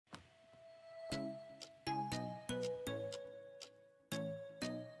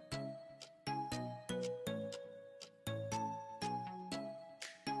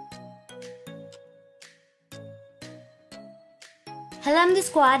Hello the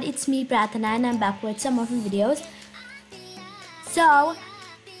squad, it's me Prathana and I'm back with some more videos. So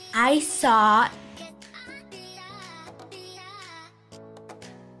I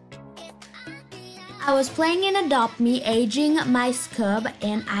was playing in Adopt Me, aging my scoob,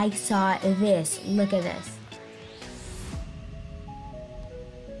 and I saw this. Look at this.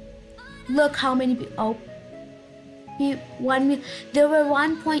 Look how many people. There were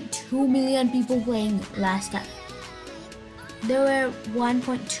 1.2 million people playing last time. There were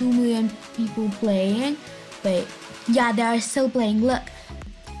 1.2 million people playing. Wait, yeah, they are still playing. Look,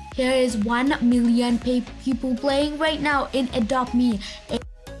 here is 1 million people playing right now in Adopt Me.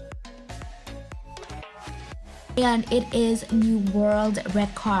 And it is new world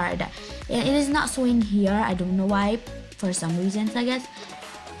record. And it is not showing here. I don't know why, for some reasons, I guess.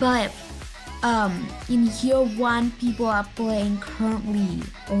 But in here, 1 people are playing currently.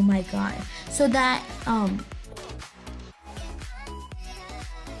 Oh my god. So that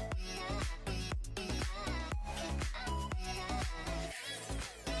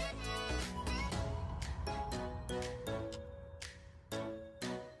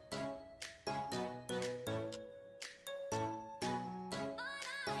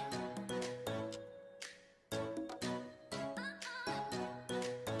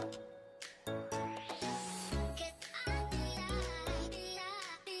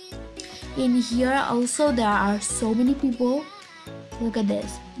in here also there are so many people. Look at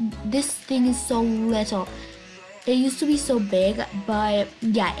this. This thing is so little. It used to be so big, but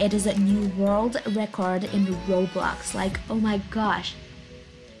yeah, it is a new world record in Roblox. Like, oh my gosh.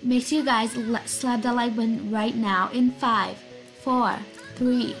 Make sure you guys slap that like button right now in 5, 4,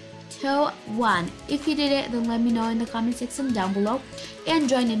 3, 2, 1. If you did it, then let me know in the comment section down below, and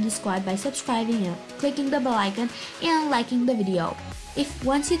join in the squad by subscribing and clicking the bell icon and liking the video. If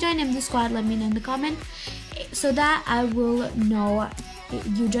once you join in the squad, let me know in the comment so that I will know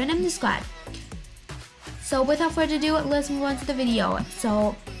you join in the squad. So without further ado, let's move on to the video.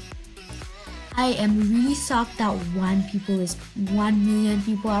 So I am really shocked that 1 million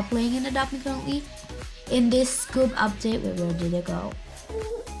people are playing in Adopt Me currently. In this Scoob update, wait, where did it go?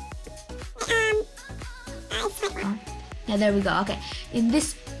 Yeah, there we go. Okay, in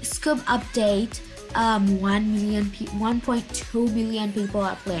this Scoob update, 1.2 million people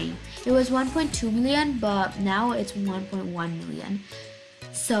are playing. It was 1.2 million, but now it's 1.1 million.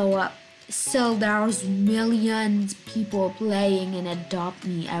 So still there's millions people playing in Adopt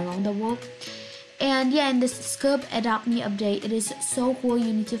Me around the world. And yeah, in this Scoob Adopt Me update, it is so cool.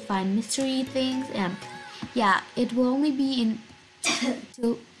 You need to find mystery things, and yeah, it will only be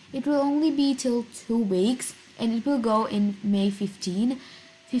till 2 weeks, and it will go in May 15th.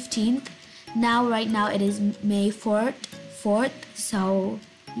 Now, right now, it is May 4th, so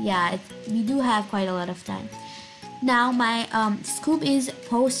yeah, we do have quite a lot of time. Now, my Scoob is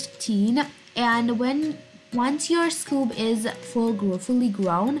post-teen, and once your Scoob is fully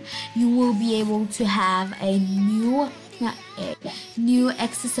grown, you will be able to have a new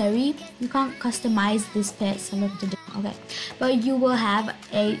accessory. You can't customize this pet, selected, okay, but you will have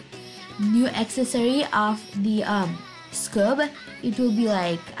a new accessory of the Scoob. It will be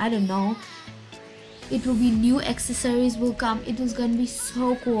like, I don't know, it will be new accessories will come. It is gonna be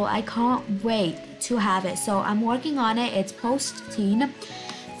so cool. I can't wait to have it. So I'm working on it. It's post-teen.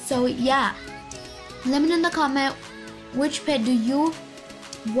 So yeah, let me know in the comment which pet do you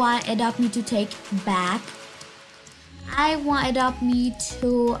want Adopt Me to take back. I want Adopt Me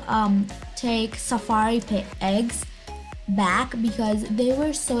to take safari pet eggs back because they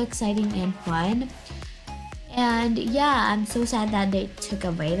were so exciting and fun. And yeah, I'm so sad that they took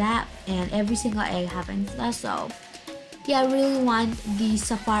away that, and every single egg happens. So yeah, I really want the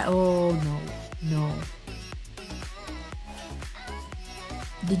safari. Oh no.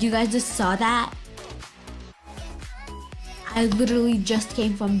 Did you guys just saw that? I literally just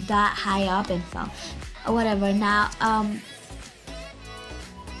came from that high up and fell. Whatever. Now I'm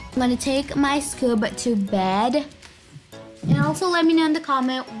gonna take my Scoob to bed. And also let me know in the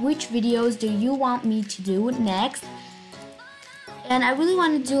comment which videos do you want me to do next. And I really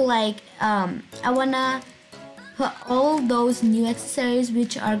want to do like I wanna put all those new accessories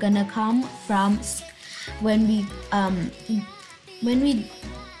which are gonna come from when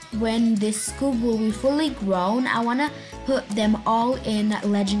this Scoob will be fully grown. I wanna put them all in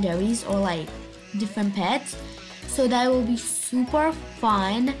legendaries or like different pets, so that will be super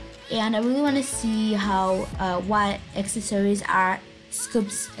fun. And I really want to see how what accessories are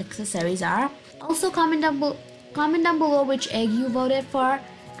Scoob's accessories are. Also comment down below which egg you voted for.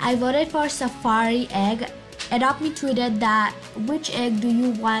 I voted for safari egg. Adopt Me tweeted that which egg do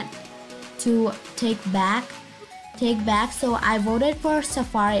you want to take back take back. So I voted for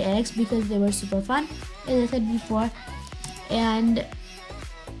Safari eggs because they were super fun, as I said before. And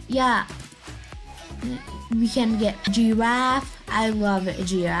yeah, we can get giraffe. I love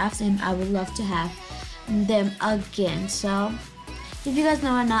giraffes and I would love to have them again. So if you guys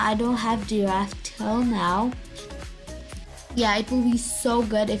know or not, I don't have giraffe till now. Yeah, it will be so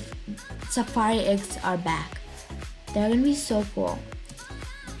good if Safari eggs are back. They're gonna be so cool.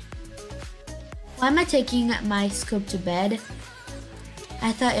 Why am I taking my scoop to bed?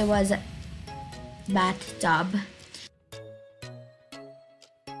 I thought it was a bathtub.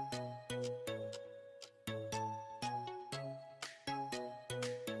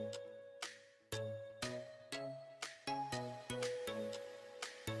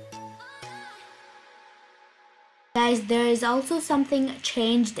 Guys, there is also something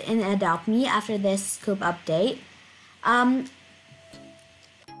changed in Adopt Me after this scoop update.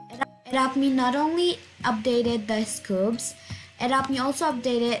 Adopt Me not only updated the scoops, Adopt Me also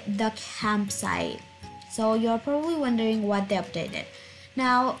updated the campsite. So you're probably wondering what they updated.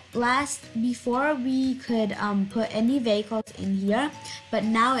 Now, before we could put any vehicles in here, but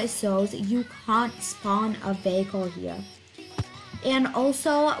now it shows you can't spawn a vehicle here. And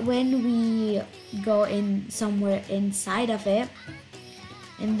also when we go in somewhere inside of it,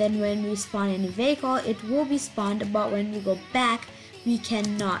 and then when we spawn in a vehicle, it will be spawned, but when we go back, we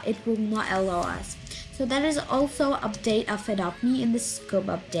cannot. It will not allow us. So that is also update of Adopt Me in the scope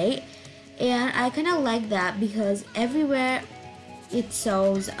update, and I kind of like that because everywhere it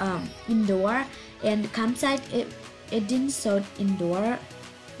shows indoor, and campsite it didn't show indoor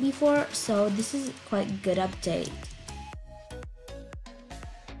before, so this is quite good update.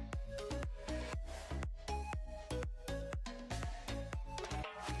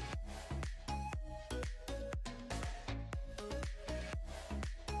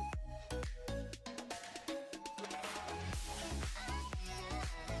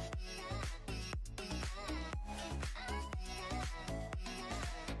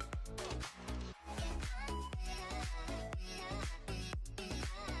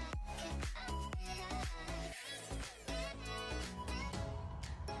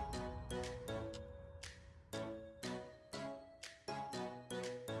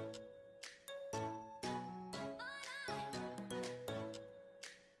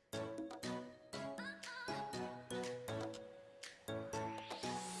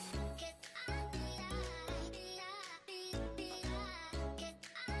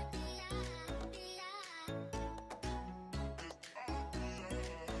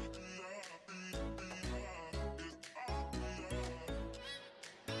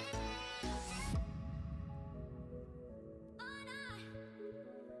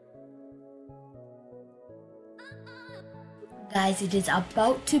 Guys, it is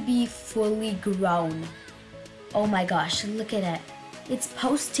about to be fully grown. Oh my gosh, look at it. It's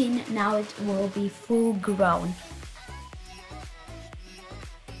posting, now it will be full grown.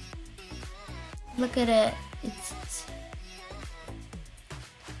 Look at it. It's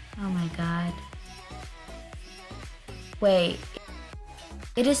oh my god. Wait.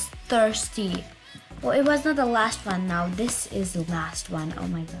 It is thirsty. Well, it was not the last one now. This is the last one. Oh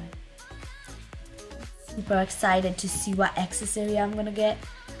my god. Super excited to see what accessory I'm gonna get.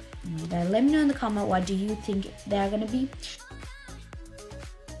 Oh my god. Let me know in the comment what do you think they're gonna be.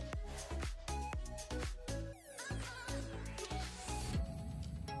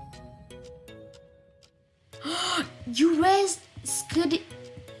 You raised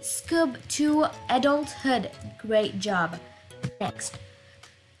Scoob to adulthood. Great job. Next.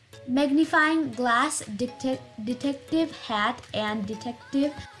 Magnifying glass, detective hat, and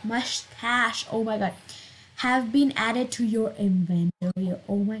detective mustache. Oh my god. Have been added to your inventory.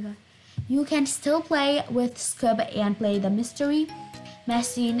 Oh my god. You can still play with Scoob and play the mystery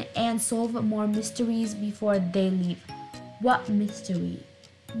machine and solve more mysteries before they leave. What mystery?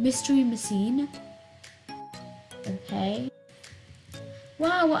 Mystery machine? Okay.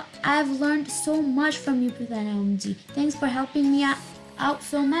 Wow, I've learned so much from you, Prathana. Thanks for helping me out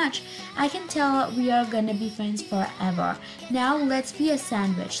so much. I can tell we are gonna be friends forever. Now let's be a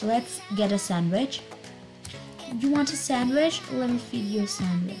sandwich. Let's get a sandwich. You want a sandwich? Let me feed you a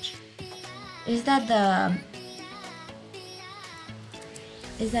sandwich. Is that all?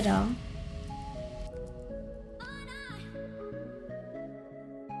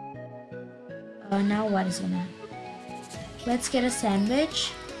 Now what is gonna? Let's get a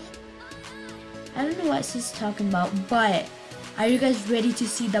sandwich. I don't know what she's talking about, but are you guys ready to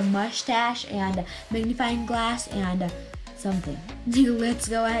see the mustache and magnifying glass and something? Let's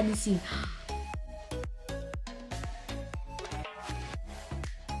go ahead and see.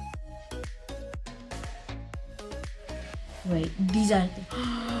 Wait, these are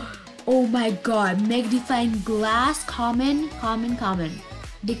oh my god, magnifying glass, common.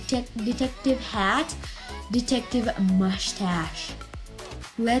 Detective hat, detective mustache.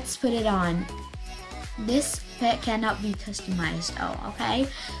 Let's put it on. This pet cannot be customized. Oh, okay.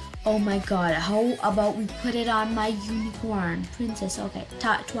 Oh my god, how about we put it on my unicorn princess? Okay,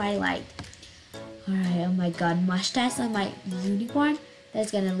 Twilight. Alright, oh my god, mustache on my unicorn.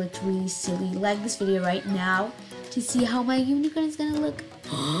 That's gonna look really silly. Like this video right now to see how my unicorn is gonna look.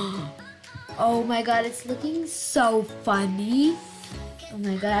 Oh my god, it's looking so funny. Oh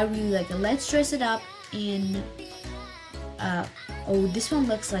my god, I really like it. Let's dress it up in oh, this one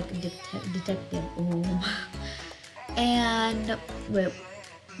looks like a detective. Oh. And wait,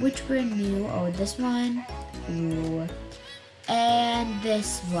 which were new? Oh, this one. Ooh. And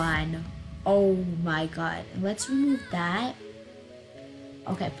this one. Oh my god. Let's remove that.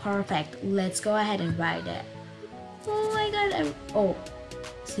 Okay, perfect. Let's go ahead and write it. Oh my god. Oh,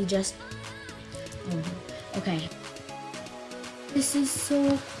 see, just. Oh, okay. This is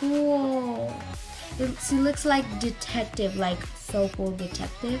so cool. She looks like detective, like so cool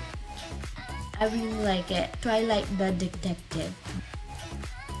detective. I really like it. Twilight the detective.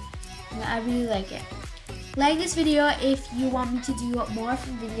 I really like it. Like this video if you want me to do more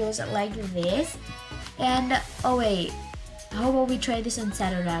videos like this. And oh wait, how about we try this on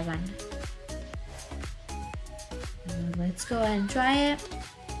Shadow Dragon? Let's go ahead and try it.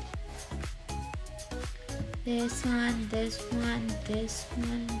 This one, this one, this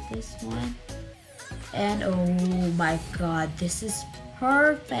one, this one. And oh my god, this is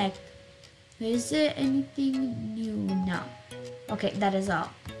perfect. Is there anything new? No. Okay, that is all.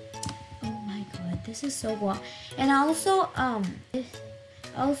 Oh my god, this is so cool. And I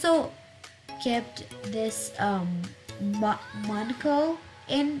also kept this Monaco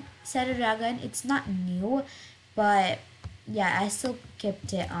in Shadow Dragon. It's not new, but yeah, I still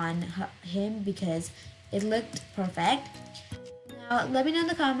kept it on him because it looked perfect. Now, let me know in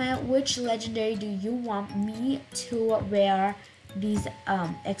the comment which legendary do you want me to wear these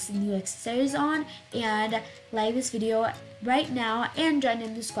new accessories on, and like this video right now and join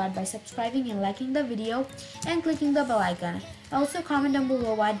in the squad by subscribing and liking the video and clicking the bell icon. Also comment down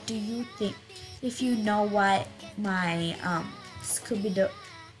below what do you think, if you know what my Scoob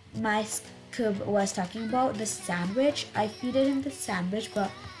was talking about, the sandwich. I feed it in the sandwich,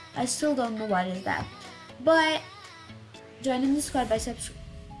 but I still don't know what is that. But join in the squad by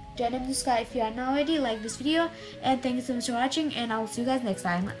join in the squad if you are not already. Like this video, and thank you so much for watching, and I will see you guys next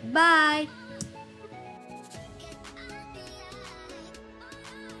time. Bye.